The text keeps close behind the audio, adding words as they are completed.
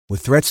With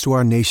threats to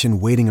our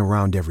nation waiting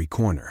around every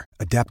corner,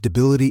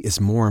 adaptability is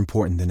more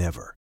important than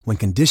ever. When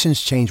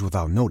conditions change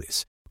without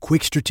notice,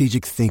 quick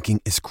strategic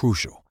thinking is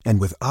crucial.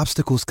 And with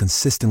obstacles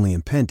consistently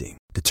impending,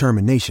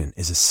 determination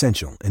is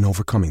essential in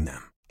overcoming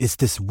them. It's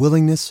this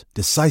willingness,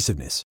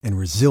 decisiveness, and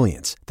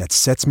resilience that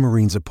sets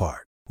Marines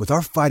apart. With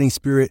our fighting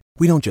spirit,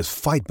 we don't just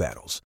fight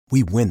battles,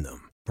 we win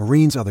them.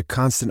 Marines are the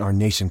constant our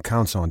nation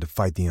counts on to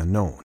fight the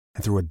unknown.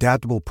 And through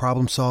adaptable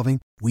problem solving,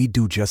 we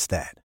do just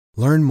that.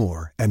 Learn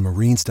more at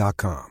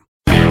marines.com.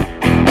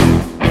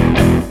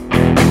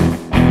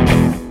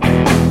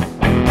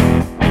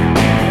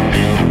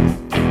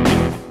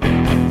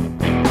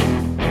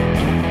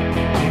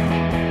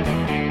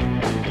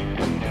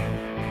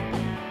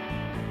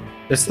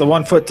 It's the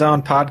One Foot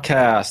Down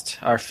podcast,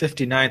 our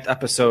 59th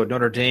episode.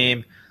 Notre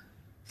Dame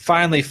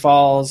finally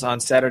falls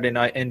on Saturday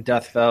night in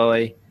Death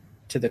Valley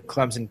to the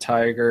Clemson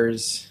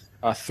Tigers.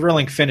 A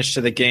thrilling finish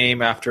to the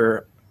game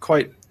after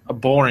quite a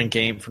boring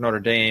game for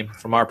Notre Dame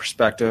from our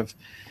perspective.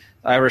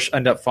 The Irish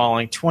end up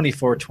falling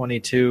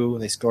 24-22.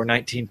 They score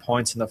 19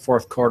 points in the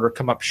fourth quarter,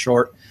 come up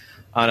short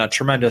on a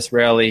tremendous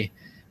rally.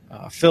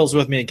 Phil's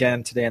with me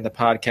again today on the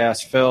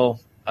podcast.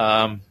 Phil,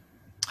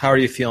 how are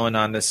you feeling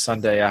on this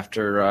Sunday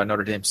after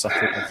Notre Dame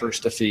suffered the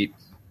first defeat?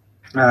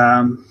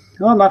 Well,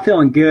 I'm not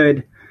feeling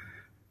good,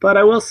 but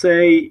I will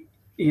say,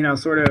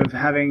 sort of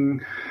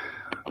having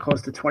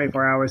close to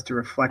 24 hours to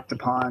reflect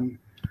upon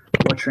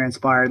what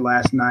transpired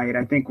last night,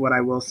 I think what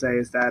I will say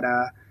is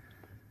that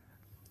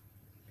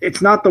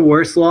it's not the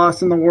worst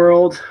loss in the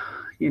world.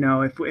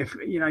 If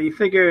you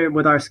figure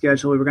with our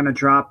schedule, we were going to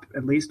drop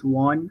at least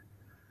one.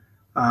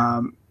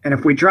 And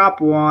if we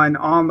drop one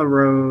on the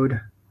road,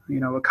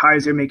 with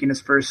Kaiser making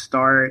his first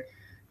start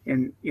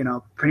in,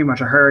 pretty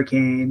much a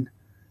hurricane,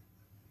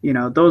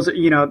 those are,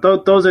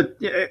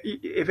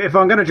 if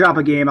I'm going to drop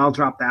a game, I'll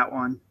drop that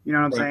one. You know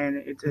what I'm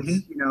saying? It's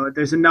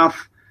there's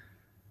enough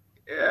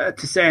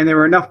to say, and there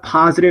were enough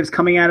positives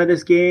coming out of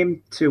this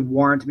game to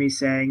warrant me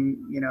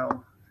saying,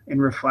 in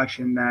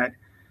reflection, that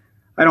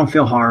I don't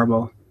feel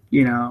horrible.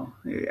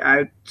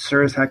 I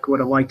sure as heck would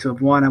have liked to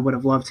have won. I would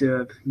have loved to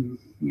have,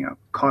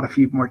 caught a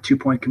few more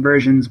 2-point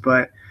conversions,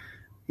 but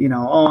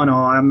all in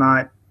all, I'm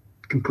not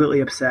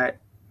completely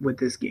upset with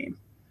this game.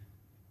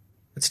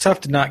 It's tough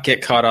to not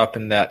get caught up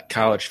in that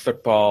college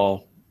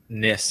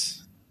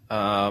football-ness,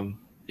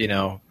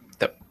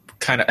 that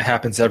kind of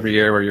happens every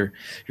year where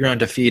you're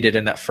undefeated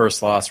and that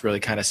first loss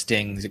really kind of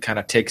stings. It kind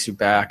of takes you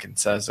back and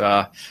says,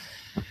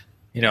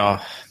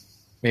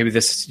 maybe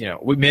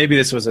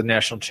this was a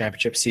national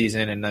championship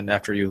season, and then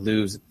after you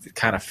lose, it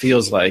kind of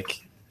feels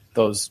like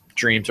those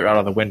dreams are out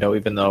of the window,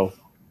 even though,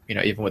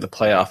 even with a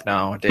playoff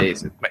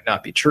nowadays, it might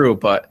not be true.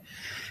 But,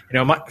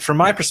 from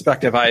my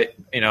perspective, I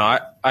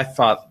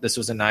thought this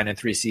was a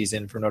 9-3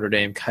 season for Notre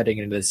Dame heading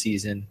into the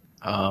season.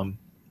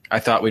 I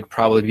thought we'd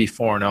probably be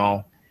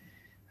 4-0,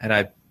 and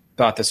I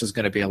thought this was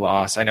going to be a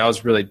loss. I know I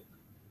was really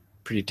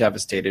pretty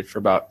devastated for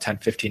about 10,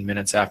 15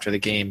 minutes after the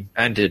game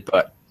ended,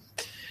 but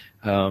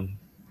I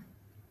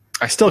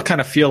still kind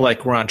of feel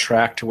like we're on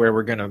track to where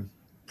we're going to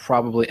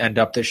probably end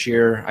up this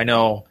year. I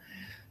know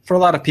for a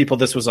lot of people,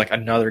 this was like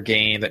another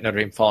game that Notre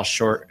Dame falls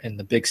short in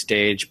the big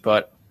stage,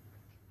 but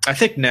I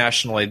think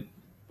nationally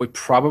we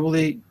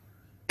probably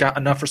got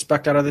enough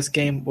respect out of this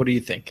game. What do you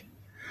think?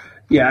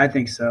 Yeah, I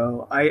think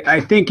so.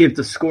 I think if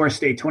the score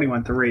stayed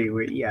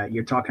 21-3,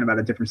 you're talking about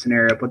a different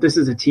scenario, but this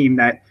is a team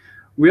that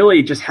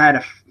really just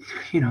had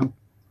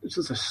this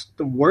was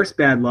the worst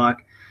bad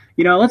luck.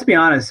 Let's be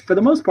honest, for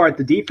the most part,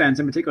 the defense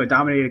in particular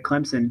dominated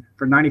Clemson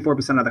for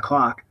 94% of the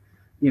clock.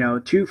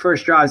 2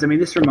 first drives. I mean,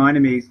 this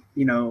reminded me,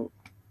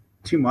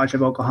 too much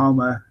of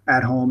Oklahoma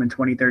at home in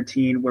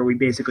 2013, where we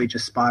basically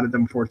just spotted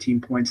them 14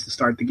 points to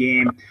start the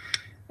game.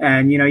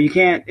 And, you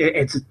can't –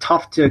 it's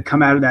tough to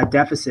come out of that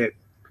deficit.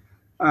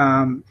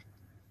 And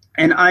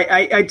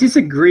I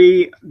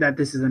disagree that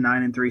this is a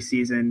 9-3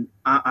 season.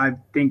 I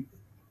think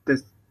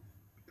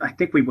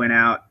we win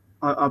out.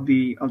 I'll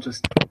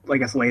just, I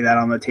guess, lay that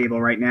on the table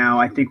right now.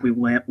 I think we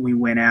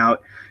win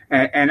out.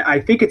 And I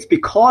think it's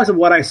because of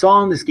what I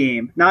saw in this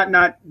game.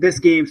 Not this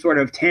game sort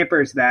of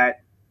tampers that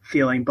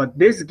feeling, but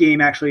this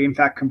game actually, in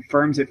fact,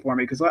 confirms it for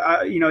me because,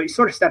 you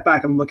sort of step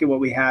back and look at what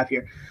we have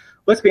here.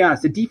 Let's be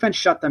honest. The defense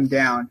shut them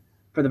down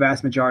for the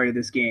vast majority of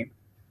this game,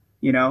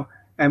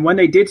 and when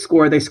they did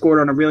score, they scored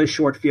on a really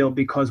short field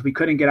because we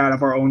couldn't get out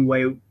of our own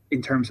way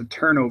in terms of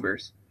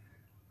turnovers.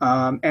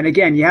 And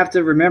again, you have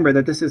to remember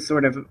that this is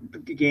sort of a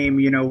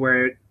game,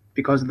 where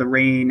because of the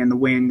rain and the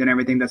wind and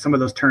everything, that some of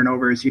those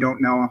turnovers, you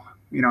don't know,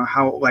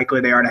 how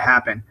likely they are to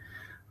happen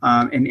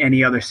in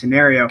any other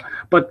scenario.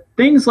 But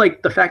things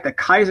like the fact that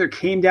Kaiser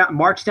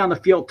marched down the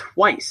field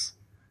twice,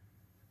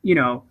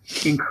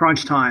 in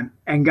crunch time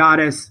and got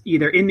us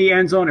either in the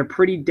end zone or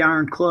pretty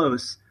darn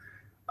close,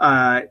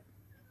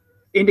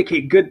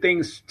 indicate good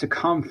things to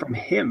come from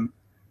him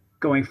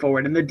going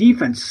forward. And the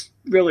defense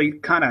really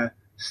kind of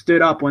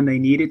stood up when they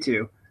needed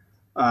to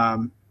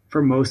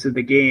for most of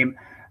the game.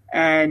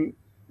 And,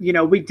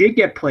 we did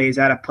get plays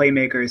out of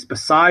playmakers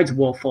besides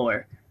Will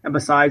Fuller and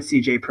besides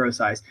CJ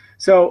Prosise.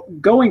 So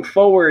going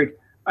forward,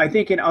 I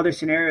think in other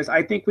scenarios,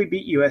 I think we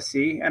beat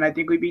USC and I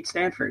think we beat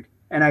Stanford.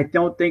 And I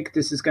don't think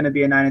this is going to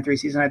be a 9-3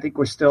 season. I think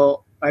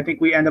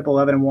we end up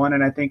 11-1,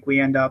 and I think we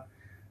end up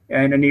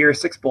in a New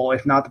Year's Six bowl,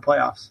 if not the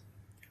playoffs.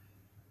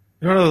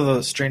 One of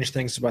the strange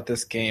things about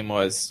this game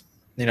was,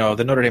 the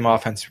Notre Dame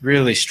offense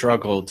really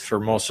struggled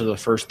for most of the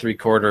first three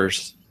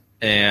quarters.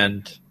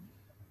 And,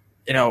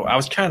 I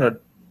was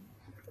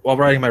while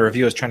writing my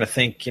review, I was trying to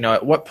think,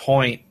 at what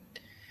point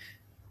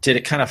did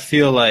it kind of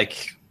feel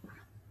like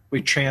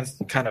we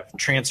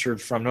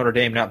transferred from Notre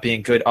Dame not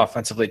being good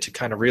offensively to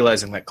kind of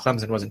realizing that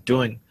Clemson wasn't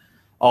doing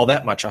all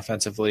that much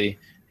offensively.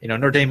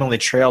 Notre Dame only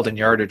trailed in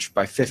yardage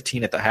by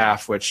 15 at the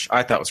half, which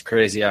I thought was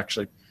crazy. I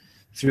actually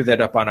threw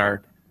that up on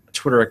our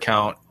Twitter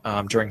account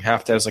during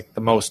half. That was like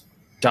the most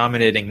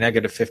dominating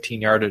negative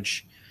 15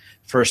 yardage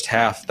first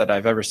half that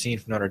I've ever seen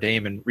from Notre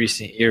Dame in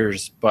recent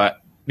years. But,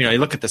 you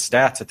look at the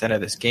stats at the end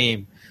of this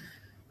game.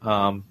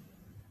 I'm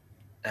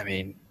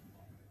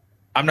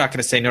not going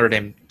to say Notre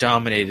Dame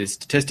dominated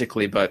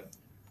statistically, but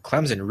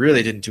Clemson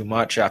really didn't do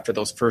much after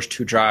those first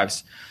two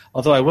drives.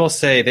 Although I will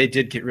say they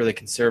did get really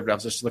conservative. I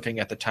was just looking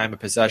at the time of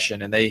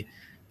possession, and they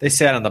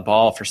sat on the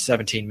ball for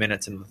 17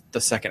 minutes in the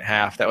second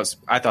half.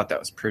 I thought that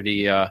was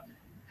pretty I'm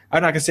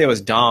not going to say it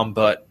was dumb,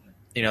 but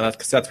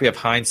that's we have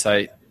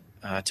hindsight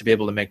to be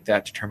able to make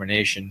that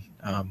determination.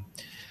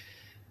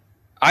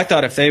 I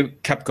thought if they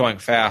kept going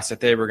fast, that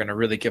they were going to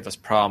really give us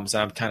problems.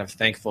 I'm kind of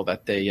thankful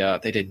that they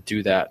didn't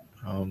do that.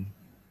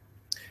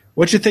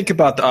 What'd you think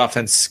about the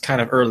offense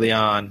kind of early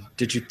on?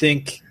 Did you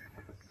think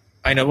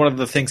 – I know one of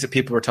the things that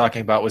people were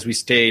talking about was we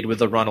stayed with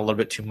the run a little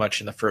bit too much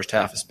in the first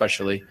half,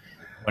 especially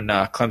when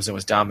Clemson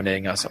was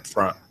dominating us up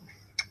front.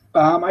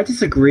 I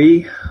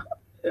disagree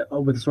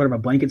with sort of a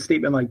blanket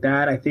statement like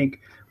that. I think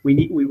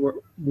we were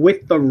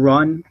with the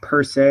run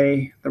per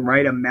se, the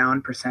right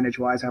amount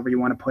percentage-wise, however you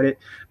want to put it.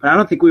 But I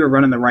don't think we were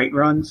running the right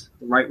runs,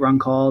 the right run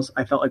calls.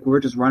 I felt like we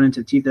were just running to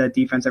the teeth of that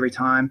defense every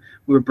time.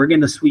 We were bringing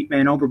the sweep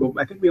man over, but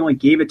I think we only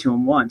gave it to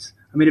him once.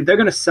 I mean, if they're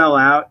going to sell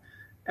out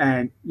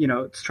and,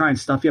 try and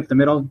stuff you up the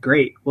middle,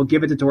 great. We'll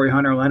give it to Torrey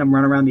Hunter, let him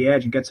run around the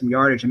edge and get some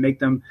yardage and make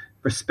them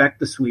respect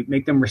the sweep,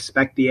 make them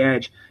respect the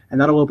edge, and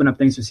that'll open up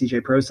things for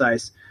CJ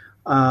Prosise.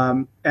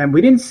 And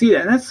we didn't see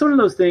that. And that's sort of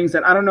those things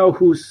that I don't know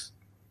who's,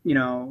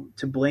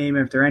 to blame,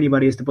 if there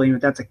anybody is to blame,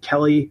 if that's a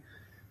Kelly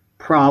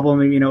problem,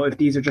 and, if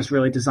these are just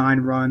really design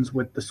runs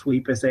with the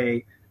sweep as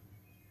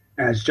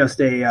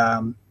just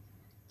a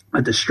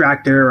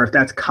distractor, or if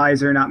that's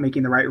Kaiser not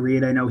making the right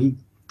read. I know he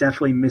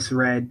definitely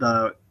misread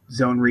the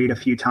zone read a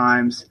few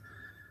times.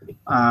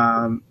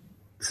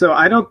 So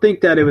I don't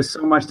think that it was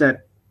so much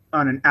that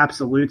on an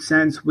absolute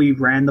sense we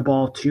ran the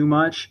ball too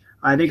much.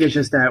 I think it's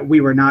just that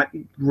we were not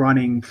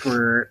running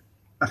for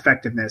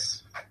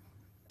effectiveness.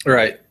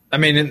 Right. I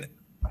mean,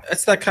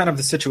 it's that kind of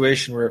the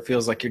situation where it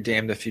feels like you're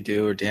damned if you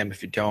do or damned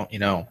if you don't,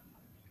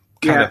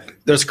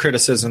 There's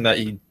criticism that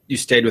you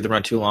stayed with the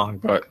run too long,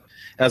 but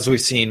as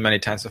we've seen many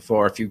times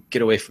before, if you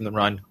get away from the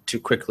run too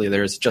quickly,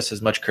 there's just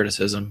as much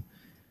criticism.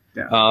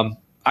 Yeah.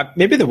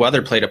 Maybe the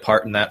weather played a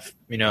part in that.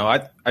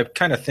 I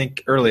kind of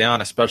think early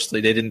on,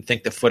 especially, they didn't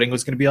think the footing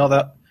was going to be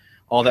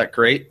all that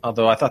great,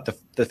 although I thought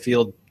the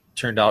field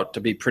turned out to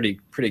be pretty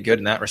good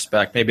in that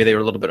respect. Maybe they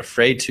were a little bit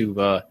afraid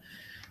to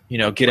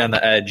get on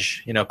the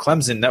edge.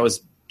 Clemson,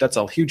 that's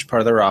a huge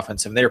part of their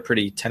offense, and they were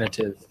pretty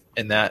tentative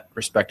in that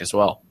respect as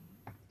well.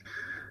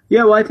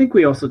 Yeah, well, I think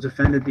we also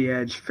defended the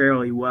edge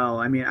fairly well.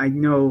 I mean, I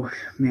know,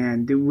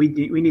 man, we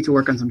need to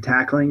work on some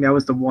tackling. That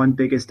was the one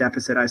biggest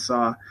deficit I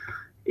saw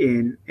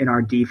in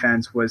our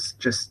defense, was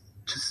just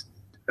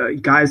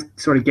guys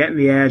sort of getting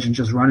the edge and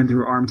just running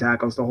through arm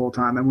tackles the whole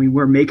time. And we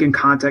were making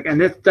contact,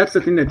 and that's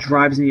the thing that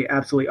drives me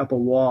absolutely up a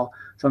wall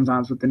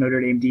sometimes with the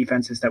Notre Dame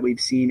defenses that we've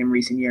seen in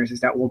recent years, is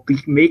that we'll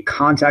make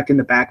contact in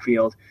the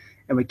backfield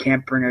and we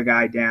can't bring a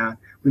guy down.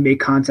 We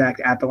make contact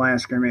at the line of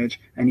scrimmage,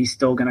 and he's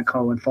still going to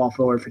go and fall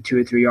forward for 2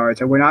 or 3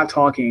 yards. And we're not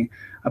talking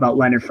about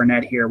Leonard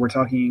Fournette here. We're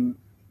talking,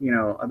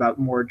 about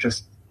more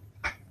just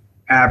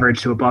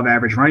average to above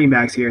average running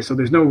backs here. So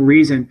there's no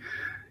reason,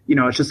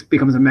 it just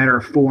becomes a matter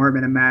of form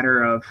and a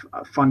matter of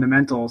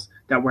fundamentals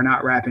that we're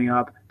not wrapping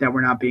up, that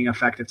we're not being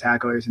effective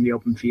tacklers in the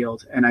open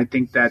field. And I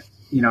think that,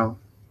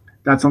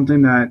 that's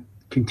something that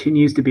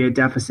continues to be a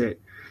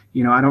deficit.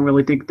 I don't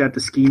really think that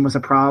the scheme was a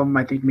problem.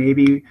 I think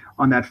maybe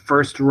on that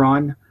first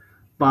run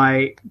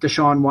by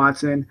Deshaun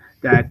Watson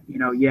that,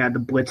 the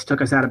blitz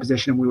took us out of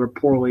position and we were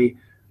poorly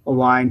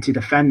aligned to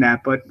defend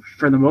that. But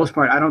for the most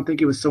part, I don't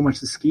think it was so much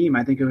the scheme.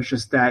 I think it was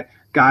just that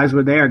guys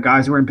were there,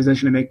 guys were in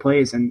position to make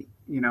plays, and,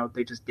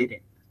 they just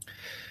didn't.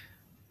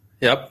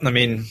 Yep. I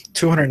mean,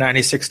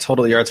 296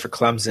 total yards for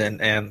Clemson.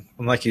 And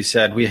like you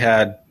said, we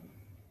had,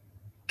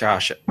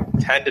 10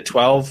 to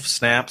 12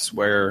 snaps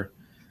where,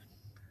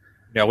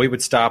 we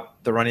would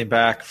stop the running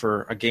back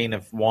for a gain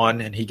of 1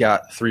 and he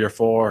got 3 or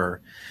 4.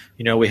 Or,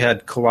 we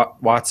had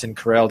Watson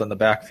corralled in the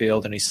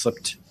backfield and he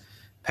slipped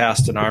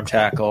past an arm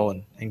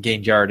tackle and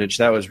gained yardage.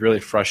 That was really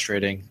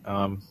frustrating.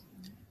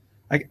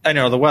 I I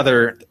know the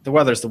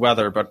weather's the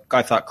weather, but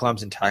I thought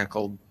Clemson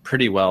tackled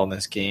pretty well in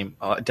this game.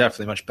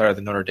 Definitely much better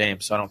than Notre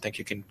Dame. So I don't think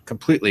you can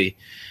completely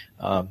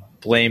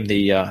blame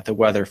the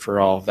weather for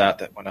all of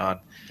that went on.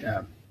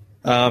 Yeah.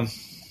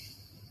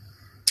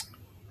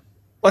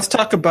 Let's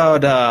talk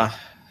about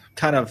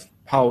kind of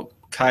how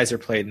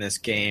Kizer played in this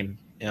game.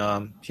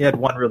 He had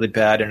one really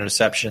bad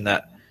interception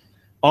that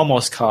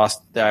almost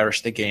cost the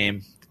Irish the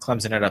game.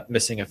 Clemson ended up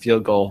missing a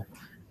field goal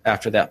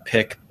after that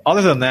pick.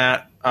 Other than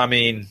that, I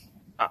mean,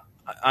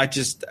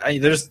 there's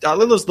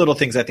those little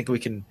things I think we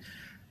can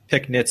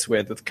pick nits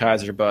with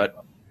Kizer,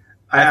 but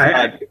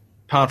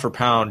pound for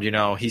pound,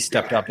 he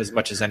stepped up as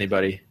much as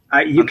anybody.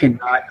 You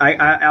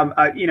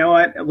cannot. You know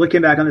what?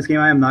 Looking back on this game,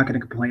 I am not going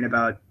to complain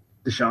about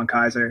DeShone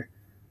Kizer.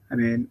 I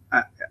mean,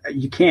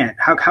 you can't.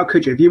 How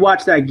could you? If you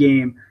watch that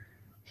game,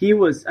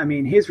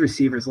 his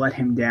receivers let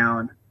him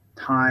down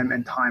time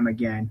and time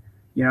again.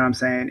 You know what I'm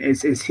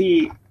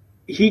saying?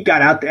 He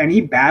got out there and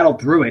he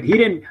battled through it.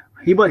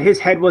 His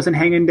head wasn't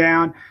hanging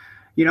down.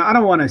 I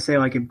don't want to say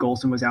like if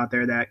Golson was out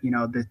there that,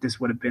 this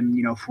would have been,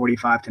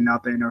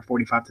 45-0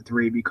 or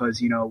 45-3 because,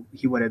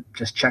 he would have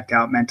just checked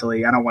out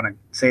mentally. I don't want to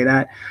say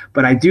that.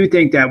 But I do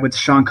think that with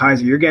Sean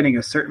Kizer, you're getting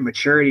a certain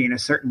maturity and a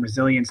certain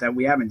resilience that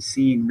we haven't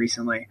seen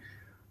recently,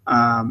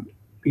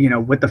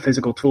 with the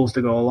physical tools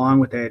to go along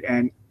with it.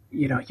 And,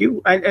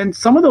 and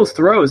some of those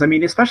throws, I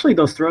mean, especially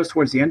those throws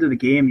towards the end of the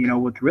game,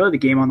 with really the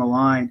game on the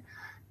line,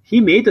 he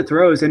made the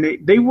throws, and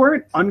they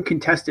weren't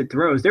uncontested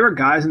throws. There were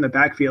guys in the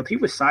backfield. He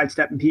was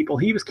sidestepping people.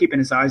 He was keeping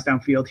his eyes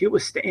downfield. He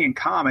was staying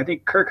calm. I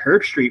think Kirk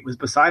Herbstreit was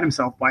beside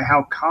himself by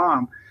how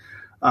calm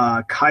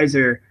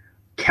Kizer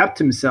kept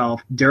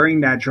himself during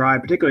that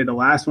drive, particularly the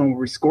last one where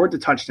we scored the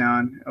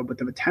touchdown with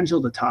the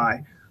potential to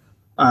tie.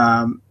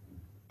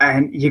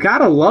 And you got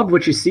to love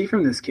what you see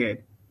from this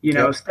kid.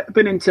 Yep.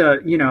 Stepping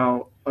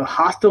into, a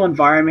hostile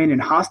environment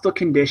and hostile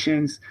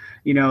conditions.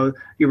 Your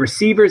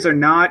receivers are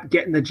not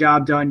getting the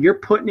job done. You're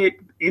putting it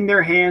in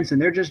their hands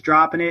and they're just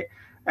dropping it.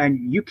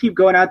 And you keep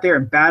going out there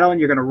and battling.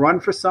 You're going to run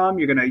for some.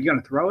 You're going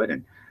to throw it.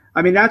 And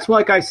I mean, that's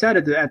like I said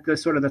at the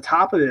sort of the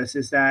top of this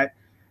is that,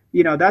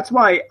 that's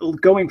why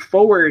going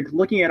forward,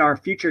 looking at our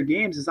future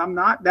games is I'm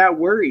not that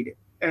worried.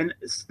 And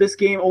this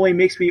game only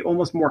makes me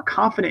almost more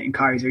confident in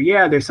Kizer.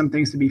 Yeah, there's some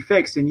things to be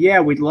fixed. And yeah,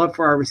 we'd love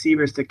for our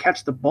receivers to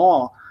catch the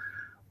ball.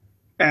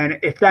 And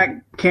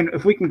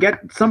if we can get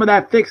some of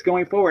that fixed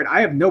going forward, I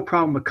have no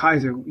problem with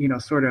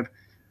Kizer, sort of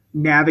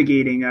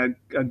navigating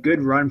a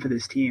good run for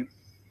this team.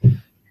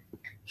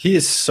 He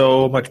is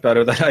so much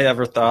better than I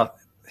ever thought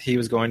he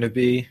was going to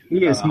be.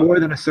 He is more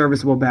than a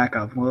serviceable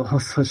backup. Well,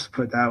 let's just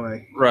put it that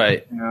way.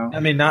 Right. I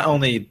mean, not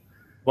only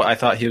what I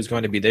thought he was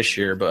going to be this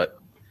year, but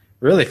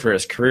really for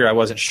his career, I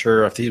wasn't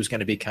sure if he was going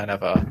to be kind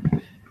of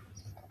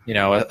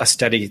a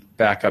steady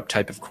backup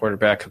type of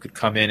quarterback who could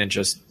come in and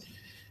just,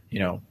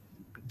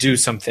 do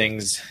some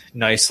things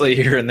nicely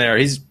here and there.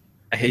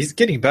 He's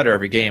getting better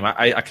every game.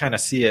 I kind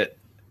of see it.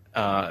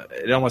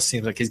 It almost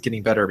seems like he's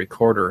getting better every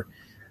quarter.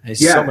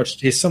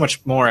 He's so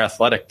much more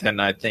athletic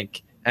than I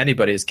think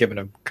anybody has given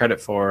him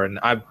credit for. And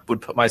I would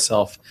put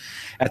myself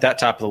at that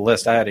top of the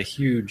list. I had a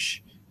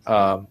huge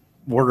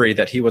worry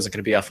that he wasn't going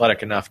to be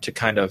athletic enough to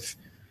kind of,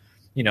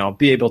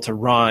 be able to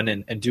run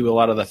and do a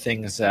lot of the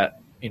things that,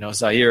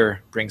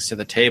 Zaire brings to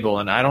the table.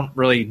 And I don't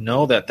really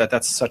know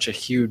that's such a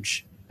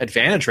huge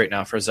advantage right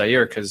now for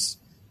Zaire because,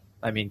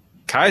 I mean,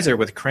 Kizer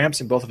with cramps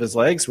in both of his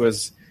legs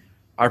was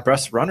our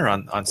best runner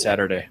on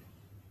Saturday.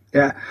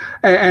 Yeah,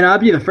 and I'll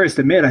be the first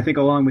to admit, I think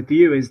along with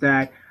you, is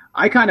that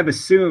I kind of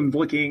assumed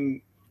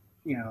looking,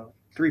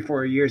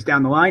 3-4 years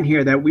down the line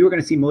here that we were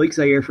going to see Malik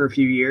Zaire for a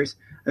few years,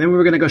 and then we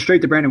were going to go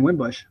straight to Brandon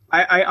Wimbush.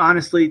 I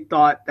honestly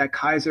thought that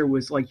Kizer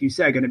was, like you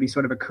said, going to be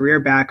sort of a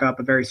career backup,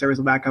 a very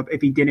serviceable backup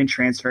if he didn't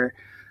transfer.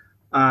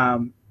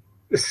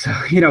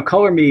 So,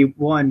 color me,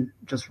 one,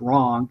 just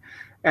wrong,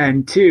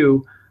 and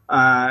two,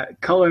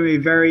 color me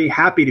very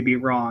happy to be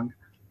wrong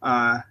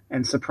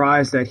and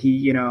surprised that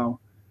he,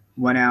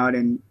 went out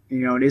and,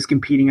 is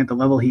competing at the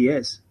level he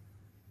is.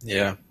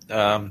 Yeah.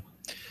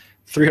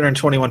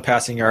 321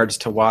 passing yards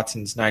to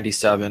Watson's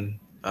 97.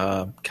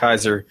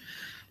 Kizer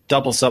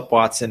doubles up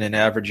Watson in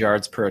average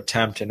yards per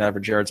attempt and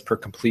average yards per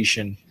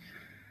completion.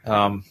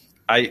 I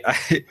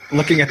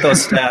looking at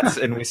those stats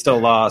and we still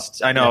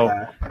lost. I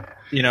know,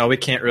 we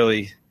can't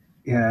really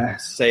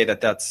say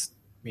that's,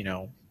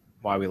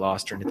 why we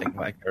lost or anything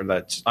or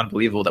that's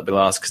unbelievable that we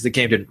lost because the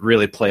game didn't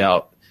really play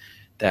out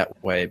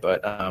that way.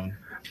 But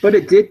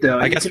it did though.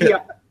 I guess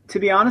to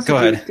be honest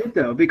with you, it did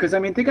though, because I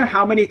mean, think of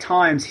how many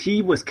times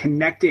he was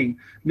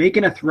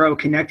making a throw,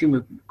 connecting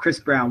with Chris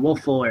Brown, Will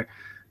Fuller,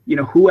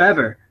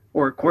 whoever,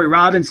 or Corey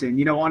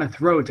Robinson, on a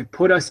throw to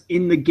put us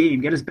in the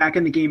game, get us back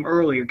in the game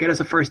earlier, get us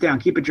a first down,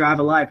 keep a drive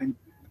alive, and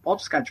the ball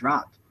just got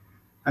dropped.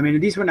 I mean,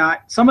 these were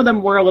not – some of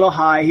them were a little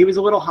high. He was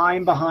a little high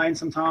and behind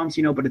sometimes,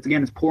 but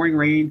it's pouring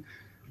rain,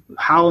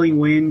 howling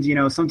wind.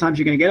 Sometimes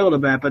you're going to get a little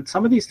bit. But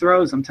some of these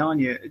throws, I'm telling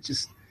you, it's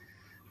just,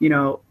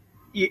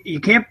 you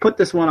can't put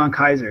this one on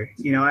Kizer.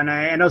 And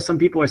I know some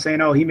people are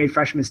saying, oh, he made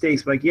fresh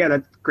mistakes. But, yeah,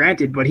 that's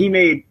granted. But he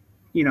made,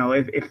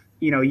 if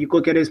you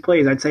look at his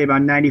plays, I'd say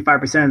about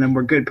 95% of them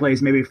were good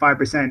plays. Maybe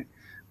 5%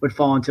 would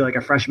fall into like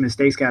a freshman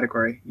mistakes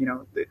category.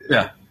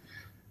 Yeah,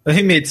 but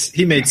he made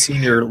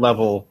senior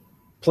level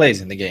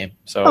plays in the game.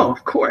 So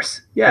of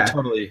course, yeah, it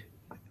totally,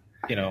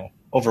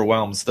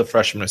 overwhelms the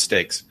freshman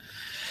mistakes.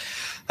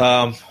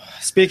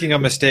 Speaking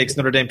of mistakes,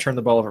 Notre Dame turned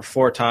the ball over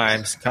 4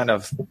 times, kind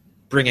of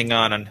bringing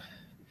on an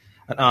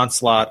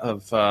onslaught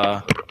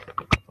of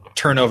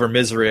turnover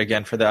misery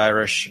again for the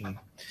Irish, and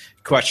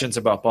questions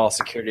about ball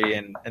security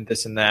and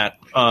this and that.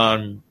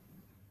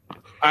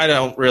 I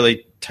don't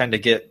really tend to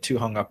get too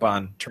hung up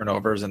on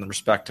turnovers in the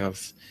respect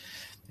of,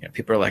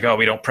 people are like, oh,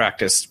 we don't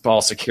practice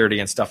ball security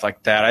and stuff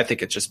like that. I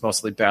think it's just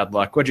mostly bad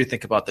luck. What do you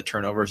think about the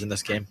turnovers in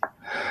this game?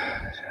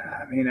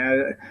 I mean,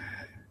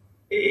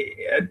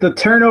 the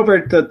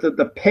turnover,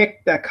 the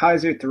pick that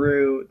Kaiser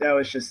threw, that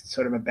was just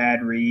sort of a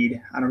bad read.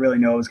 I don't really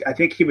know. I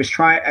think he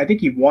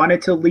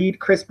wanted to lead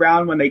Chris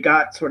Brown when they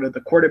got sort of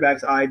the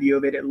quarterback's eye view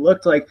of it. It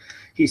looked like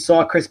he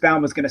saw Chris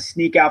Brown was going to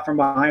sneak out from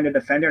behind a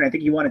defender, and I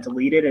think he wanted to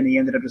lead it, and he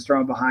ended up just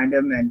throwing behind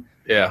him. And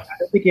yeah, I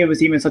don't think it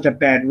was even such a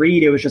bad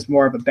read. It was just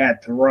more of a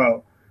bad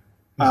throw.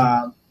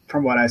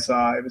 From what I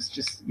saw, it was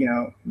just,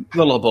 a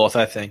little of both,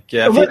 I think.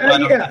 Yeah, I think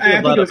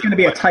it was going to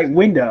be a tight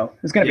window.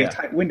 It was going to be a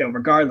tight window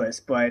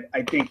regardless, but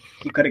I think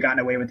he could have gotten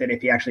away with it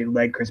if he actually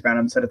led Chris Brown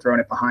instead of throwing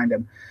it behind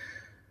him.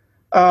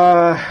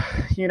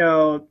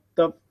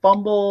 The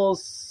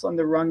fumbles on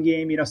the run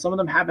game, some of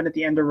them happen at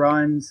the end of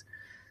runs.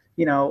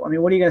 What are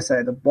you going to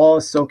say? The ball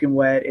is soaking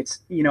wet. It's,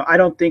 I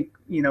don't think,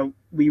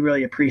 we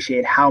really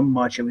appreciate how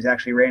much it was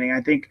actually raining.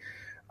 I think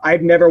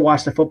I've never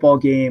watched a football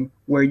game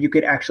where you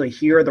could actually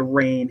hear the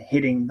rain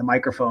hitting the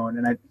microphone.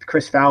 And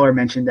Chris Fowler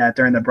mentioned that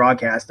during the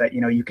broadcast that,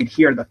 you could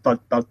hear the thud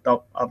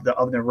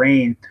of the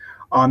rain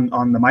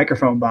on the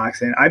microphone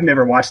box. And I've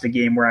never watched a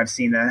game where I've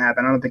seen that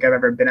happen. I don't think I've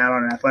ever been out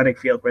on an athletic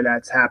field where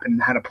that's happened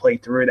and had to play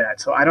through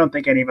that. So I don't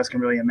think any of us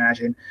can really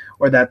imagine,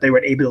 or that they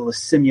were able to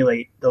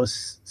simulate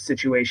those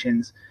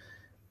situations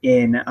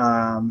in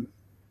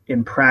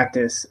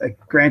practice.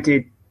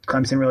 Granted,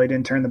 Clemson really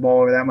didn't turn the ball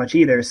over that much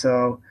either.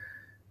 So,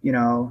 I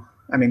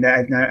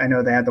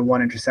know they had the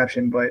one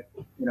interception, but,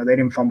 they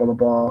didn't fumble the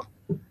ball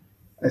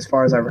as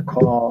far as I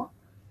recall.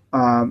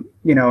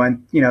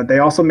 They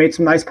also made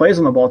some nice plays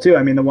on the ball too.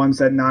 I mean, the ones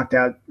that knocked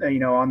out,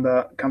 on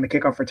the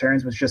kickoff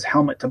returns was just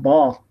helmet to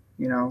ball,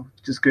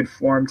 just good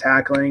form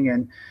tackling,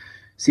 and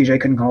CJ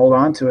couldn't hold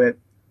on to it,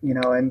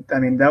 and I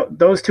mean,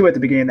 those two at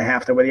the beginning of the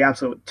half, that were the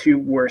absolute 2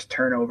 worst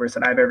turnovers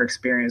that I've ever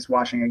experienced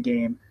watching a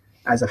game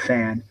as a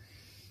fan.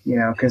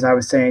 Because I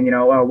was saying,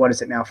 what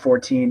is it now?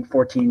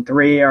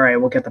 14-3. All right,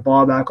 we'll get the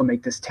ball back. We'll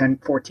make this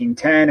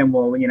 14-10, and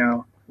we'll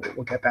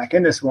get back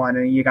in this one.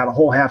 And you got a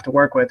whole half to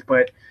work with.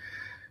 But,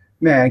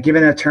 man,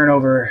 given that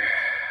turnover,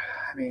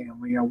 I mean,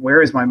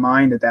 where is my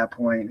mind at that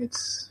point?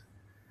 It's,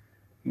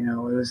 it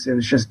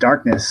was just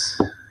darkness.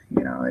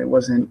 It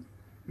wasn't,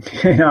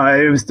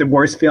 it was the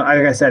worst feeling.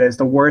 Like I said, it's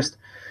the worst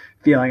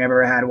feeling I've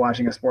ever had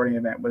watching a sporting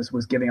event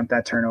was giving up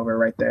that turnover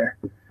right there.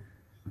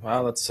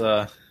 Wow, that's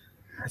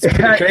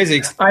pretty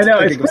crazy. I know,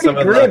 it's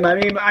pretty grim.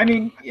 I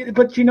mean,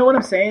 but you know what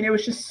I'm saying? It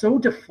was just so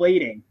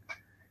deflating.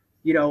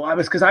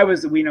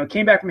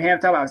 Came back from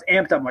halftime. I was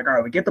amped up. I'm like, all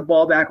right, we get the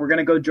ball back. We're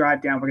gonna go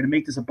drive down. We're gonna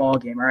make this a ball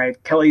game. All right,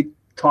 Kelly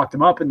talked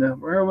him up in the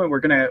room.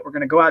 We're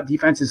gonna go out.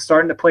 Defense is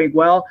starting to play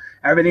well.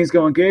 Everything's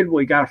going good.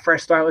 We got a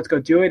fresh start. Let's go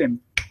do it. And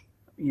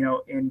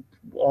in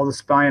all the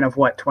span of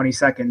 20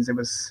 seconds, it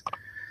was,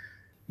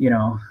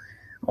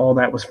 all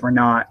that was for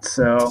naught.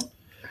 So.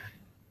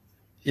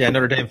 Yeah,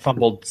 Notre Dame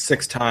fumbled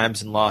 6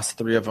 times and lost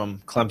 3 of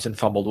them. Clemson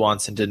fumbled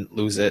once and didn't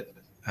lose it.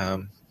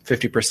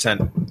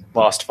 50%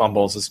 lost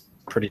fumbles is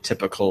pretty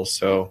typical.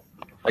 So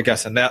I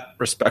guess in that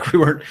respect we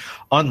weren't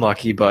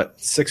unlucky, but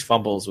 6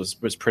 fumbles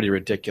was pretty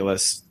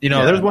ridiculous.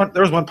 There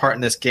was one part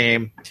in this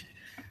game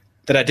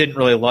that I didn't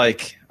really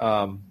like.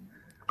 Notre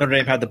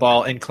Dame had the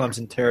ball in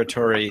Clemson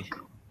territory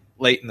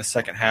late in the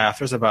second half.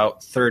 There's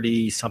about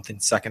 30-something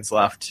seconds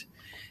left.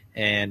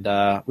 And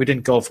we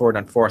didn't go for it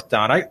on 4th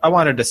down. I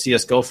wanted to see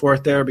us go for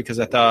it there because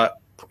I thought,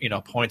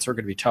 points were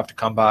going to be tough to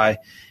come by.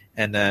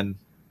 And then,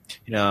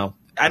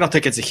 I don't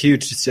think it's a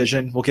huge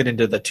decision. We'll get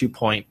into the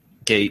 2-point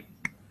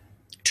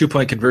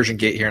conversion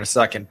gate here in a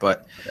second.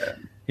 But,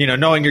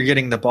 knowing you're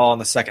getting the ball in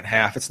the second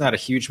half, it's not a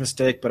huge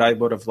mistake, but I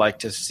would have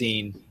liked to have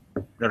seen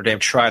Notre Dame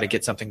try to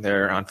get something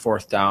there on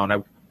 4th down.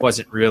 I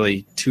wasn't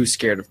really too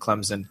scared of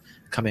Clemson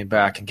coming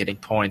back and getting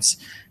points.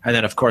 And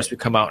then, of course, we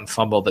come out and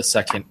fumble the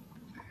second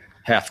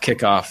half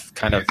kickoff,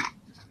 kind of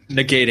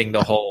negating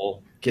the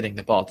whole getting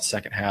the ball at the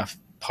second half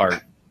part,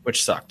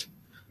 which sucked.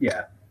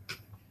 Yeah.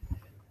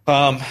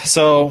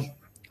 So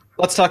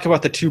let's talk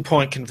about the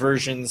 2-point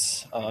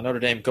conversions. Notre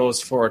Dame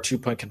goes for a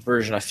 2-point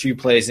conversion a few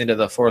plays into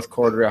the 4th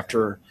quarter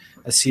after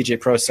a CJ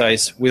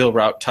Prosise wheel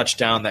route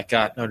touchdown that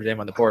got Notre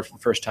Dame on the board for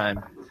the first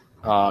time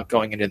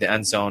going into the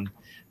end zone.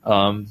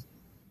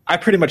 I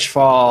pretty much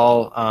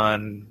fall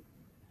on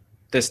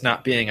this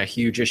not being a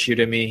huge issue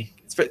to me.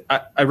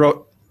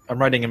 I'm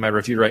writing in my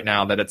review right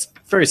now that it's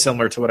very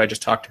similar to what I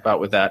just talked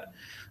about with that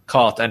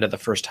call at the end of the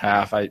first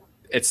half.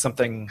 It's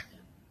something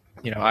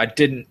I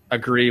didn't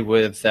agree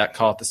with that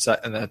call at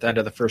the end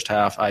of the first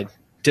half. I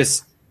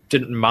just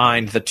didn't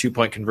mind the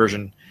 2-point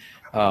conversion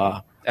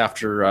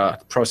after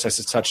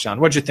Process's touchdown.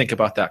 What did you think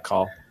about that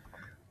call?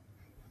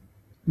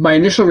 My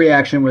initial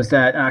reaction was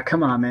that,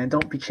 come on, man,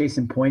 don't be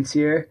chasing points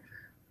here.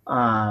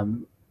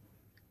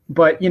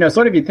 But,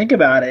 sort of you think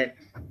about it,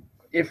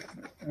 if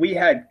we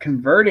had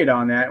converted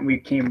on that and we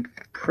came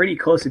pretty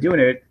close to doing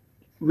it,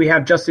 we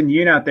have Justin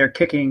Yoon out there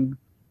kicking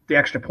the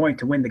extra point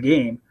to win the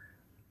game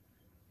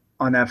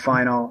on that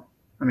final.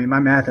 I mean, my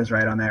math is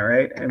right on that,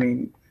 right? I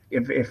mean,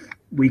 if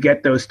we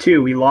get those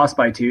 2, we lost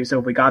by 2. So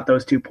if we got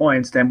those 2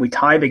 points, then we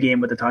tie the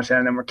game with a touchdown,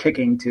 and then we're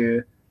kicking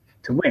to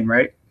win,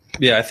 right?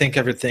 Yeah, I think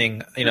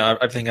everything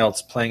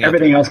else playing out.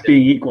 Everything else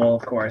being equal,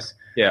 of course.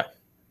 Yeah.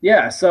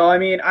 Yeah, so, I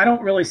mean, I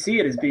don't really see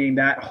it as being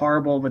that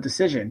horrible of a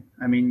decision.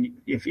 I mean,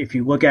 if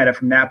you look at it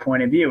from that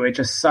point of view, it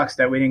just sucks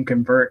that we didn't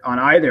convert on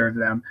either of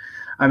them.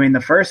 I mean,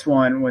 the first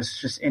one was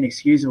just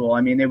inexcusable.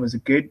 I mean, it was a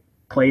good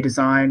play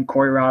design.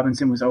 Corey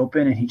Robinson was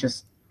open, and he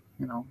just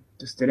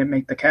didn't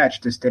make the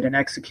catch, just didn't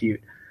execute.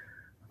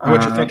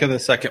 What'd you think of the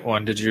second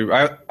one? Did you?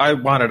 I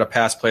wanted a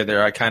pass play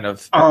there.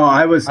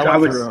 That was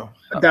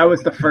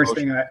the first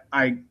thing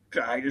I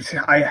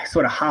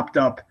sort of hopped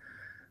up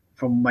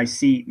from my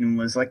seat and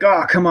was like,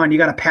 oh, come on, you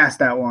got to pass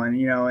that one,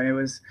 and it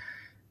was.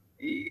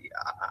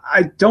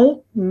 I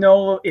don't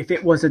know if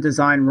it was a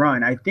design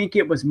run. I think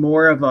it was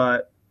more of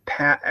a.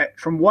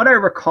 From what I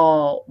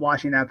recall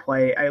watching that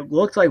play, it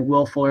looked like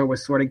Will Fuller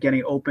was sort of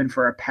getting open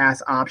for a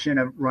pass option,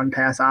 a run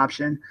pass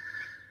option.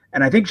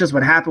 And I think just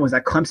what happened was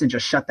that Clemson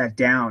just shut that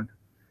down.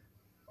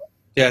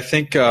 Yeah, I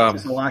think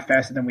just a lot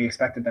faster than we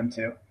expected them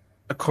to.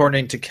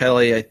 According to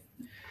Kelly,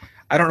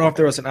 I don't know if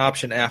there was an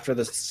option after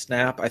the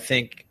snap. I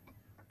think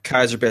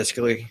Kaiser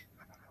basically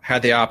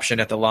had the option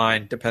at the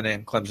line, depending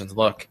on Clemson's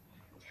look,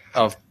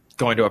 of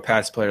going to a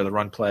pass play or the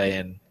run play.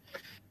 And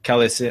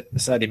Kelly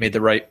said he made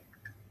the right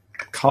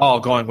call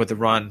going with the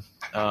run.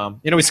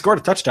 We scored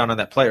a touchdown on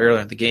that play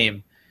earlier in the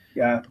game.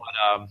 Yeah.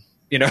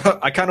 But,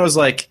 I kind of was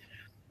like,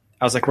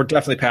 we're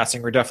definitely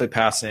passing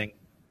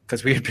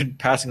because we had been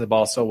passing the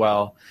ball so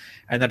well.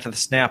 And then for the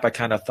snap, I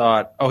kind of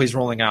thought, oh, he's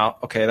rolling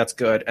out. Okay, that's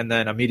good. And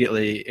then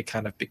immediately it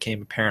kind of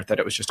became apparent that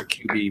it was just a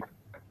QB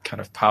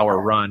kind of power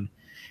run.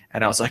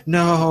 And I was like,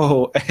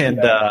 no.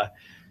 And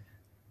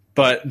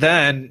but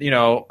then,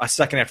 a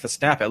second after the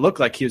snap, it looked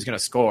like he was going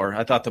to score.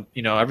 I thought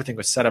everything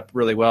was set up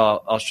really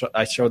well.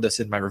 I showed this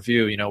in my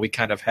review. We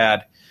kind of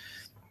had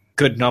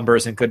good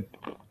numbers and good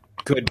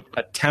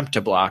attempt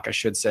to block, I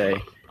should say.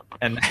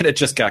 And it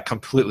just got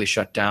completely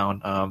shut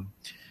down.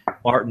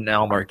 Martin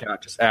Elmer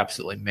got just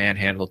absolutely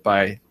manhandled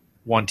by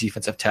one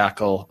defensive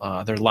tackle.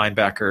 Their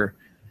linebacker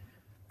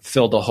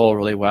filled the hole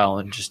really well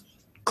and just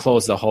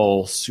closed the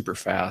hole super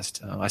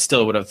fast. I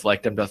still would have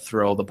liked them to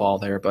throw the ball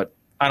there, but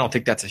I don't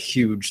think that's a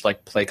huge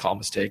play call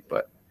mistake.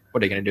 But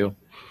what are you going to do?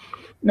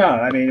 No,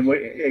 I mean,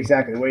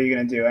 exactly. What are you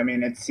going to do? I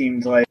mean, it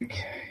seems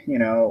like,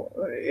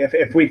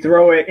 if we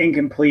throw it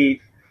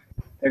incomplete,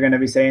 they're going to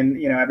be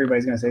saying,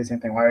 everybody's going to say the same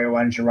thing. Why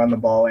don't you run the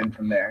ball in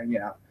from there?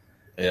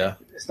 Yeah.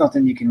 There's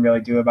nothing you can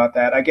really do about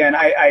that. Again,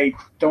 I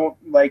don't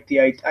like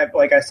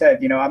like I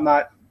said, I'm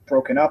not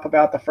broken up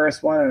about the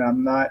first one, and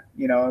I'm not,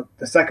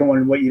 the second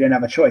one, you didn't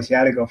have a choice. You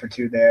had to go for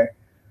 2 there.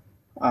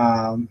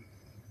 And,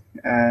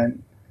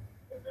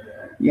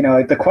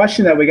 the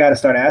question that we got to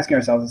start asking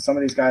ourselves is, some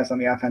of these guys on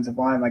the offensive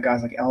line, like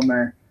guys like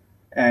Elmer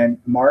and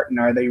Martin,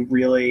 are they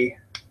really,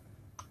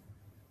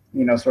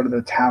 sort of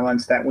the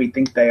talents that we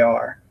think they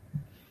are?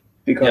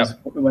 Because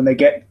when they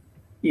get,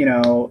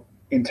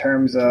 in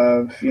terms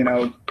of,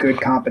 good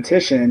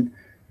competition,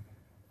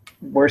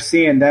 we're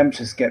seeing them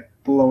just get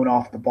blown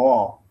off the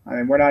ball. I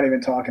mean, we're not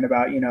even talking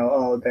about,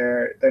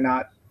 they're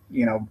not,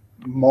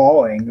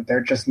 mauling.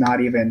 They're just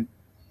not even,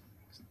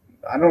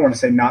 I don't want to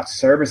say not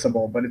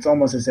serviceable, but it's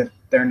almost as if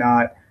they're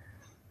not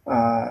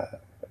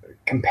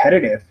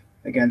competitive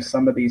against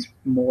some of these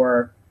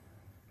more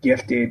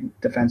gifted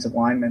defensive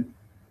linemen.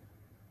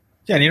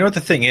 Yeah, and what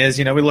the thing is,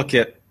 we look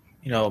at,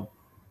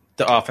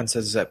 the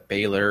offenses at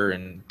Baylor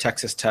and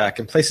Texas Tech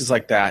and places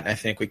like that, and I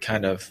think we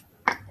kind of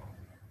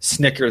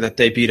snicker that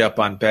they beat up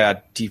on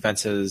bad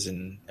defenses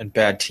and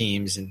bad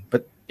teams.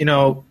 But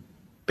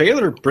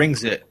Baylor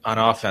brings it on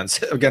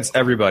offense against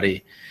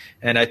everybody.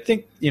 And I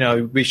think,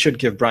 we should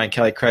give Brian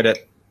Kelly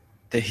credit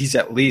that he's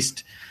at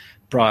least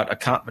brought a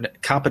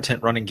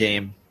competent running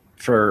game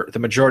for the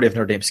majority of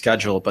Notre Dame's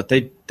schedule, but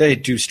they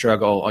do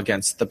struggle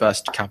against the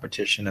best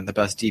competition and the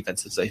best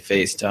defenses they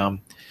faced.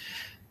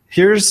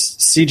 Here's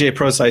CJ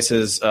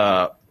Prosice's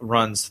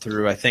runs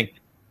through, I think,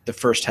 the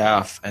first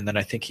half, and then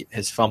I think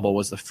his fumble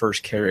was the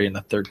first carry in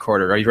the third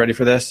quarter. Are you ready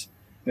for this?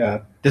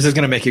 Yeah. This is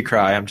going to make you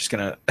cry. I'm just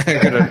going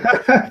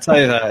to tell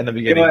you that in the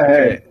beginning.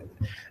 Okay.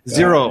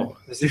 0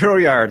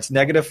 yards,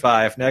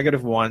 -5,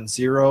 -1,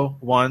 0,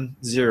 1,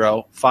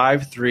 0,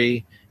 5,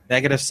 3,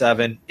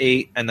 -7,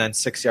 8, and then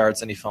 6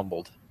 yards, and he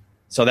fumbled.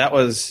 So that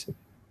was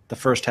the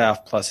first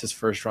half plus his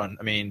first run.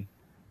 I mean,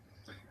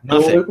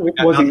 nothing.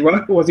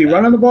 Was he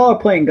running the ball or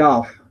playing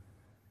golf?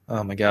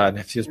 Oh my God!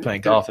 If he was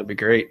playing golf, it'd be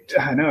great.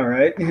 I know,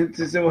 right?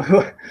 Jeez,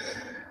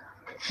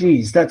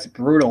 that's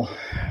brutal.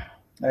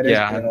 That is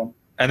brutal.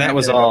 And that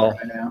was all.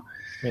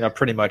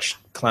 Pretty much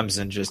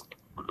Clemson just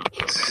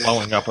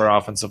blowing up our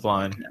offensive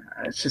line.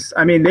 It's just,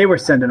 they were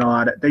sending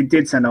they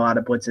did send a lot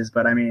of blitzes,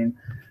 but I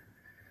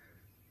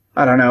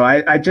don't know.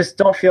 I just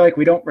don't feel like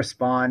we don't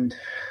respond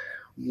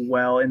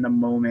well in the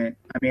moment.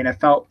 I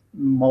felt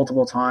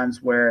multiple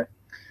times where,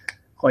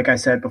 like I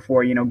said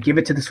before, give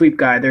it to the sweep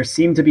guy. There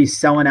seemed to be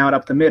selling out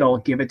up the middle.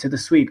 Give it to the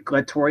sweep.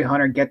 Let Torrey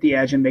Hunter get the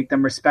edge and make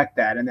them respect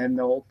that, and then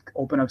they'll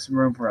open up some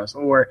room for us.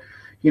 Or,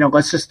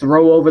 let's just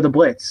throw over the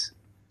blitz.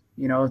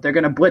 If they're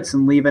going to blitz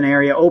and leave an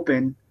area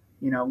open,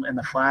 in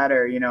the flat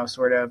or,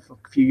 sort of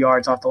a few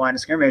yards off the line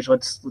of scrimmage,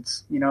 let's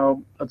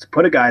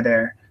put a guy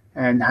there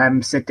and have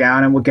him sit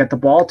down, and we'll get the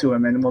ball to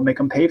him, and we'll make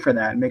him pay for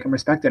that and make him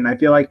respect it. And I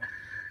feel like,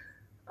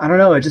 I don't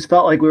know, it just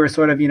felt like we were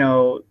sort of,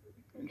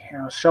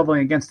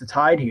 shoveling against the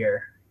tide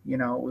here. We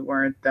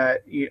weren't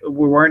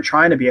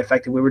trying to be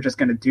effective. We were just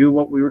going to do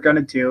what we were going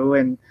to do.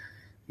 And,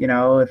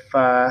 if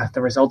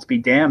the results be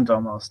damned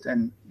almost.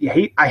 And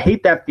I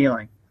hate that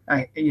feeling.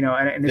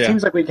 It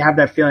seems like we have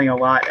that feeling a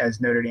lot as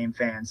Notre Dame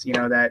fans,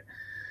 that,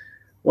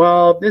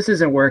 well, this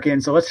isn't working,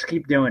 so let's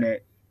keep doing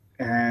it.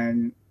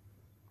 And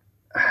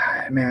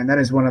man, that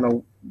is one of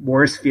the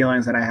worst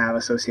feelings that I have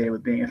associated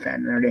with being a fan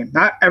of Notre Dame.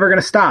 Not ever going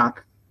to stop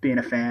being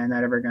a fan,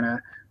 not ever going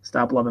to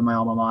stop loving my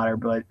alma mater,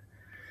 but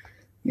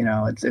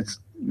it's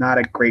not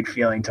a great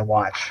feeling to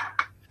watch.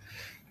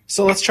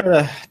 So let's try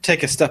to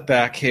take a step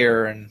back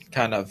here and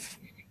kind of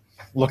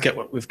look at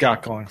what we've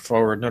got going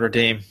forward. Notre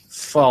Dame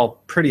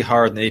fell pretty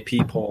hard in the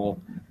AP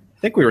poll. I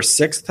think we were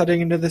 6th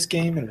heading into this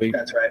game, and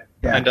that's right.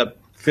 Yeah. End up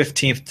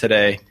 15th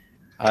today.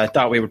 I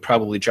thought we would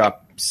probably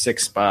drop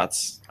 6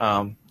 spots.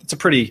 It's a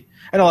pretty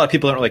 – I know a lot of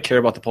people don't really care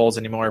about the polls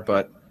anymore,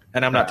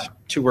 and I'm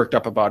not too worked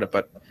up about it,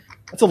 but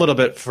it's a little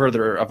bit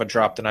further of a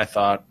drop than I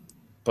thought.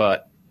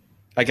 But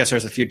I guess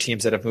there's a few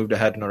teams that have moved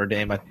ahead in Notre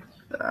Dame. I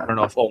don't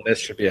know if Ole Miss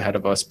should be ahead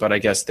of us, but I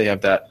guess they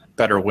have that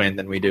better win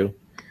than we do.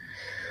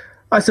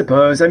 I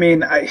suppose. I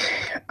don't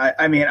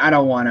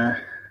want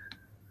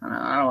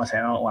to say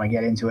I don't want to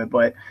get into it,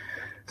 but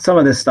some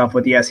of this stuff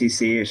with the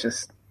SEC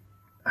is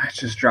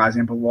just drives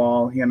me up a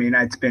wall.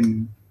 It's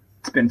been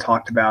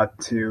talked about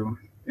to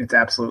its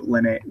absolute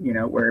limit.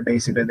 Where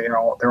basically they're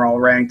all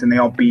ranked and they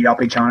all beat up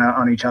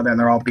on each other, and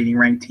they're all beating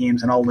ranked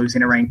teams and all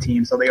losing to ranked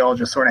teams, so they all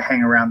just sort of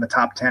hang around the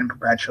top 10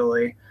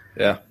 perpetually.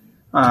 Yeah.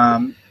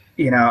 I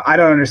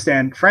don't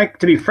understand.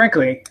 To be frank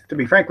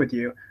with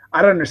you,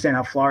 I don't understand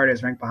how Florida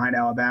is ranked behind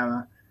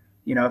Alabama.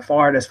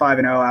 Florida's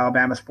 5-0,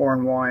 Alabama's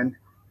 4-1.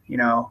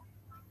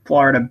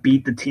 Florida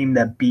beat the team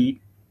that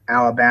beat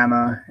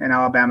Alabama, and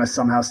Alabama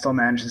somehow still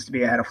manages to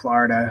be ahead of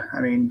Florida.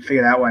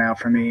 Figure that one out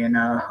for me. And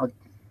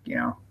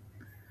yeah,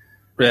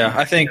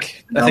 I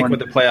think with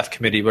the playoff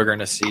committee, we're going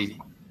to see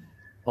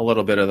a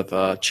little bit of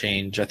a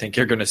change. I think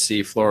you're going to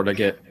see Florida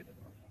get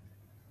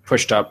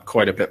pushed up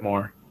quite a bit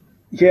more.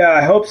 Yeah,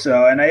 I hope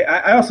so. And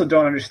I also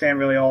don't understand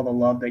really all the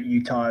love that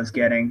Utah is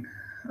getting.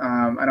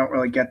 I don't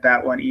really get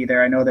that one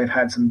either. I know they've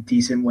had some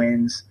decent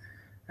wins,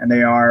 and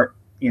they are,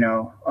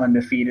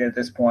 undefeated at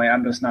this point.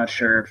 I'm just not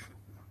sure if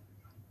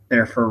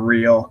they're for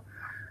real.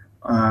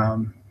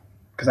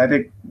 Because I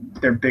think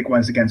their big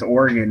ones against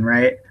Oregon,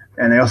 right?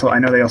 And I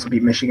know they also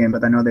beat Michigan,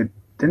 but I know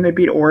didn't they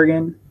beat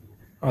Oregon?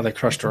 Oh, they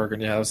crushed Oregon.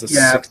 Yeah, it was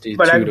 62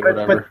 to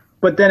whatever.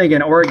 But then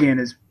again, Oregon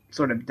has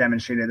sort of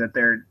demonstrated that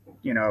they're,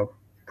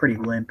 pretty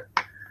limp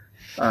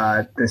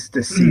this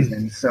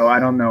season. So I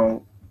don't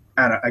know.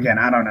 I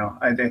don't know.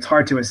 It's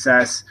hard to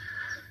assess.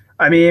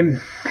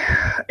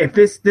 If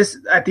this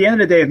at the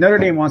end of the day, if Notre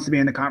Dame wants to be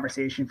in the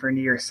conversation for a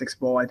New Year's Six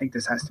bowl, I think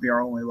this has to be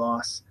our only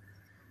loss.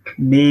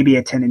 Maybe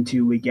at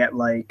 10-2, we get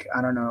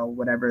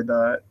whatever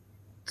the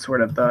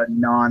sort of the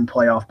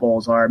non-playoff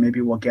bowls are.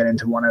 Maybe we'll get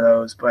into one of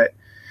those, but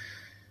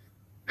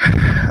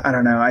I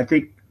don't know.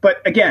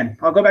 But again,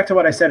 I'll go back to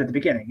what I said at the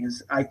beginning.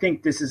 I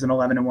think this is an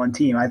 11-1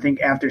 team. I think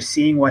after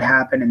seeing what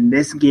happened in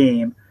this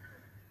game,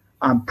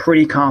 I'm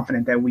pretty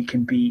confident that we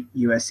can beat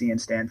USC and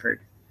Stanford.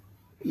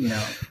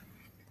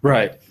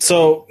 Right.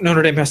 So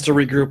Notre Dame has to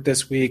regroup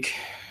this week.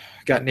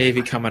 Got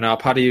Navy coming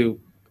up. How do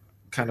you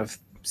kind of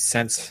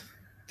sense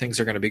things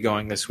are going to be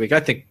going this week? I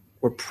think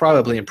we're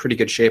probably in pretty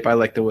good shape. I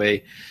like the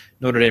way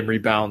Notre Dame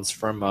rebounds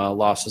from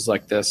losses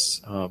like this.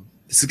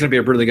 This is going to be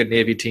a really good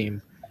Navy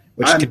team,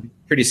 which can be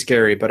pretty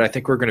scary, but I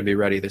think we're going to be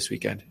ready this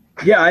weekend.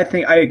 Yeah, I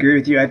think I agree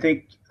with you.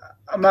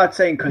 I'm not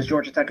saying because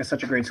Georgia Tech is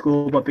such a great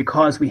school, but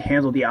because we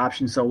handle the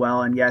option so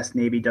well, and yes,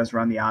 Navy does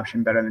run the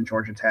option better than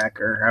Georgia Tech,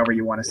 or however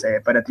you want to say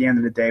it, but at the end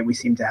of the day, we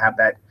seem to have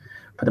that,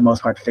 for the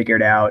most part,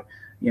 figured out,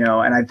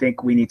 and I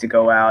think we need to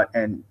go out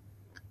and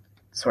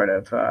sort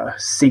of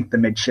sink the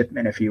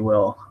midshipmen, if you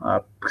will,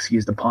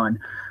 excuse the pun,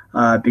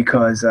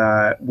 because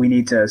we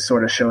need to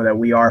sort of show that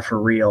we are for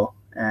real,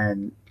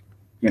 and,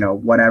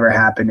 whatever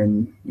happened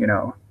in,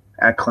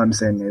 at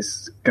Clemson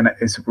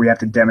we have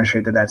to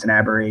demonstrate that that's an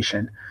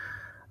aberration.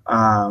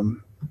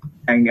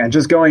 And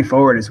just going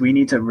forward is we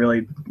need to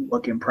really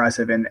look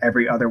impressive in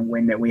every other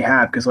win that we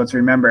have. Because let's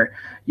remember,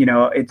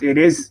 it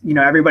is,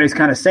 everybody's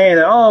kind of saying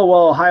that, oh,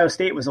 well, Ohio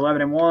State was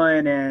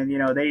 11-1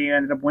 and, they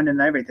ended up winning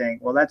everything.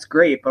 Well, that's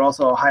great. But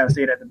also Ohio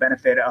State had the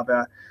benefit of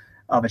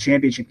a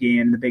championship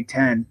game in the Big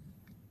Ten,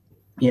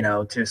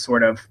 to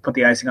sort of put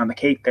the icing on the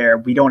cake there.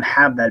 We don't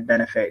have that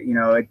benefit.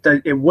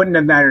 It wouldn't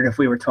have mattered if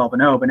we were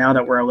 12-0, but now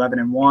that we're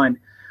 11-1,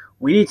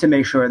 we need to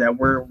make sure that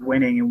we're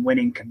winning and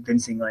winning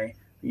convincingly.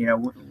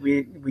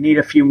 We need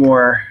a few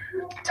more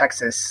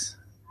Texas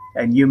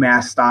and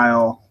UMass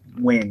style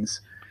wins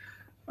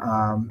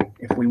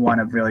if we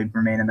want to really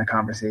remain in the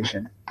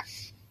conversation.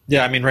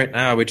 Yeah, I mean, right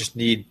now we just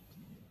need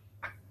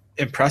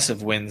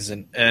impressive wins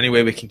in any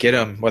way we can get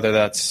them, whether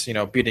that's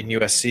beating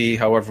USC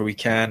however we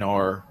can,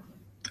 or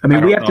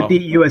we have to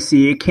beat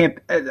USC. It can't.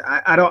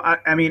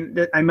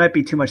 I might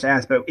be too much to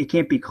ask, but it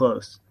can't be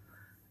close.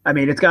 I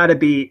mean, it's got to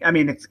be. I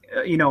mean, it's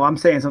I'm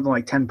saying something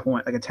like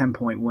 10-point, like a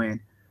 10-point win.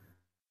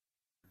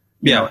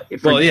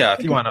 If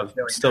you want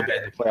to still be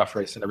in the playoff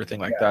race and everything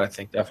like that, I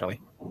think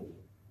definitely.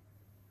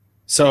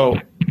 So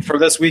for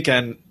this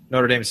weekend,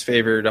 Notre Dame's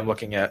favored. I'm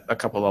looking at a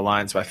couple of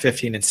lines by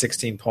 15 and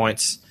 16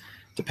 points,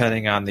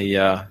 depending on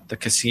the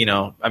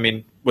casino. I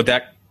mean, would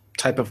that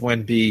type of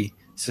win be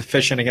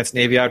sufficient against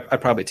Navy?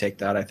 I'd probably take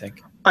that. I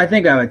think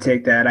I would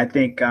take that. I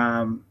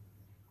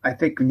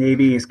think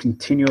Navy is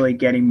continually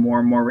getting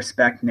more and more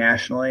respect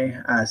nationally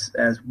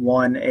as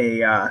one,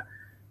 a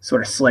sort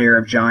of slayer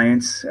of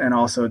giants, and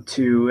also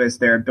two, is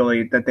their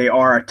ability that they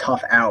are a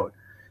tough out.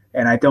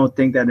 And I don't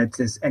think that it's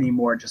just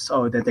anymore just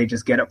that they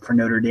just get up for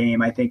Notre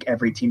Dame. I think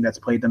every team that's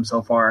played them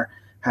so far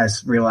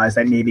has realized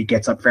that Navy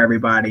gets up for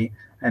everybody,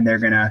 and they're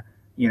gonna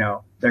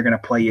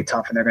play you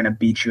tough and they're gonna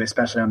beat you,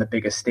 especially on the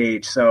biggest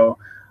stage. So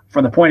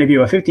from the point of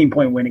view, a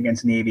 15-point win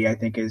against Navy, I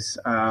think is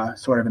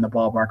sort of in the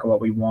ballpark of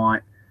what we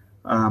want.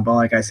 But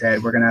like I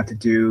said, we're gonna have to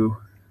do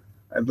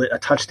a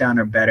touchdown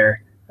or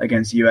better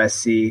against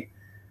USC.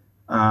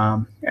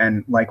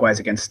 And likewise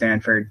against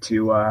Stanford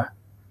to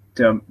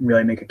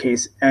really make a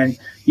case. And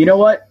you know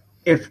what?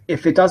 If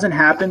it doesn't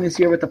happen this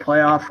year with the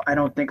playoff, I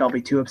don't think I'll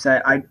be too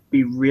upset. I'd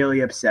be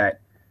really upset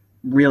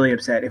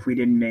if we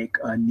didn't make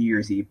a New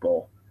Year's Eve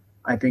bowl.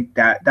 I think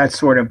that's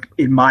sort of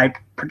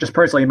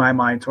personally in my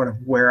mind, sort of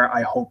where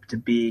I hope to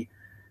be,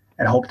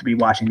 and hope to be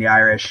watching the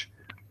Irish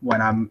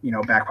when I'm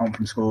back home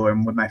from school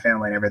and with my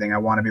family and everything. I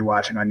want to be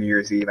watching on New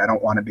Year's Eve. I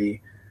don't want to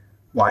be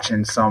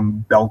watching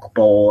some Belk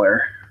Bowl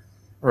or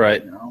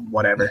right,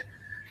 whatever.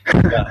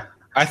 Yeah,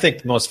 I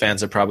think most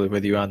fans are probably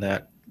with you on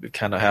that. We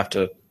kind of have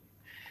to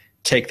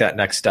take that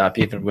next step,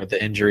 even with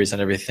the injuries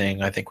and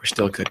everything. I think we're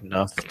still good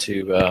enough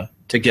to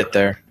get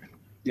there.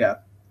 Yeah,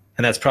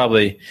 and that's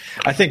probably.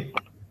 I think,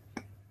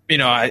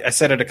 I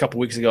said it a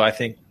couple weeks ago. I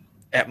think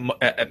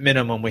at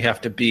minimum we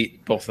have to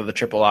beat both of the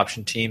triple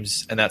option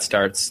teams, and that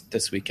starts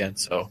this weekend.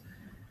 So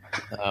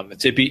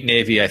to beat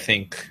Navy, I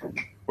think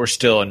we're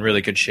still in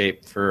really good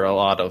shape for a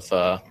lot of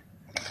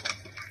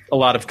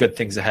good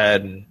things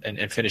ahead,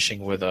 and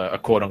finishing with a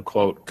quote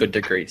unquote good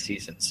to great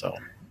season. So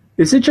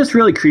is it just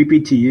really creepy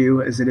to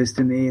you as it is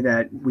to me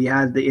that we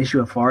had the issue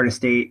of Florida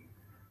State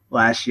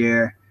last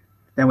year,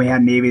 then we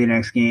had Navy the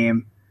next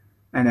game,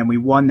 and then we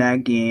won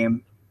that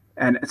game?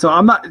 And so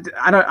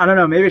I don't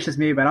know, maybe it's just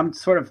me, but I'm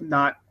sort of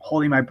not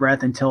holding my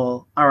breath I'm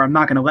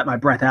not going to let my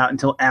breath out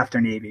until after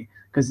Navy.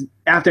 Because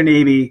after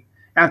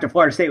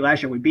Florida State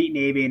last year, we beat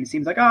Navy, and it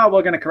seems like, oh,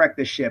 we're going to correct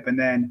this ship. And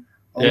then,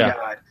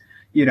 God,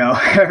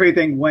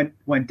 everything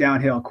went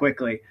downhill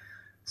quickly.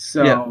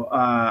 So,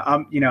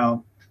 I don't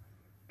know.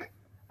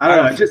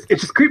 It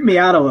just creeped me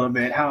out a little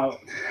bit how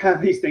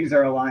these things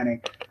are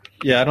aligning.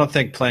 Yeah, I don't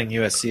think playing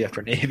USC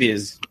after Navy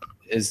is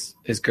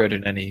good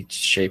in any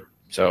shape.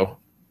 So,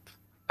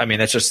 I mean,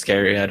 that's just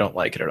scary. I don't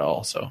like it at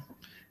all. So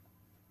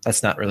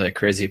that's not really a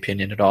crazy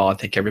opinion at all. I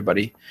think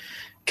everybody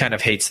kind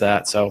of hates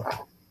that. So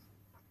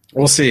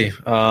we'll see.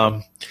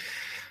 So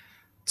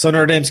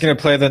Notre Dame's going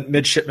to play the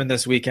Midshipmen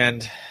this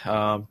weekend.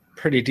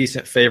 Pretty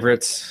decent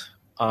favorites.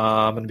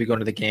 I'm going to be going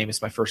to the game.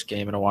 It's my first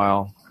game in a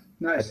while.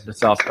 Nice. To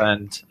South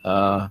Bend.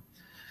 Going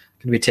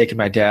to be taking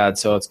my dad,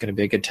 so it's going to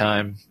be a good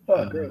time.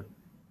 Oh, great.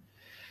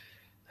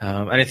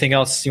 Anything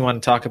else you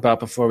want to talk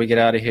about before we get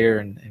out of here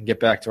and get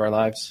back to our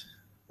lives?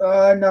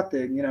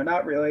 Nothing.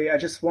 Not really. I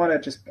just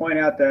want to point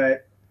out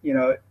that,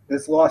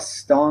 this loss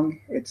stung.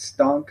 It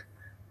stunk.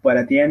 But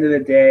at the end of the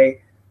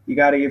day, you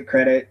got to give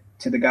credit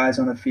to the guys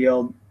on the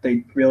field.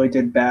 They really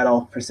did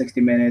battle for 60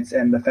 minutes.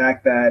 And the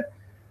fact that,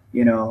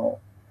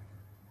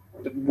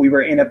 we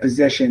were in a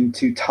position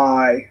to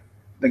tie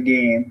the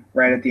game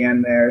right at the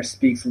end there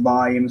speaks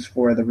volumes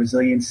for the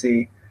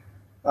resiliency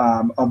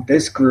of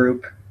this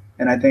group.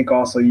 And I think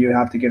also you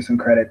have to give some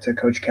credit to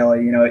Coach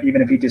Kelly.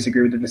 Even if he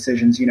disagreed with the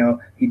decisions,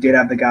 he did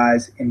have the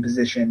guys in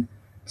position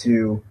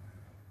to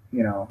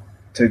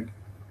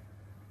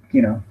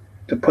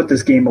put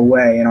this game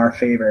away in our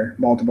favor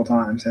multiple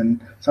times. And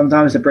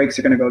sometimes the breaks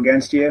are going to go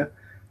against you.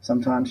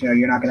 Sometimes, you're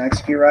not going to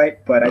execute right.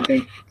 But I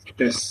think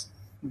there's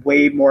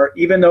way more,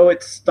 even though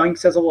it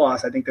stinks as a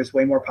loss, I think there's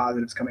way more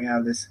positives coming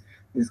out of this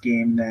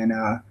game than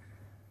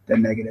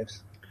than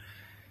negatives.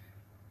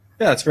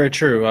 Yeah, that's very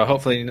true.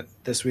 Hopefully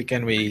this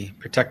weekend we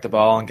protect the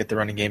ball and get the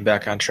running game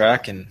back on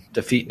track and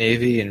defeat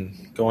Navy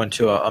and go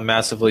into a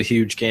massively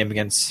huge game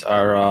against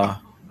our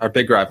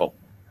big rival.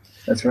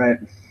 That's right.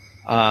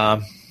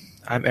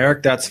 I'm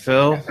Eric. That's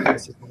Phil.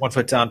 This is the One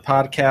Foot Down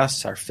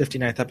podcast, our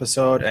 59th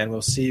episode, and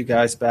we'll see you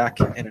guys back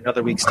in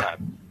another week's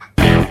time.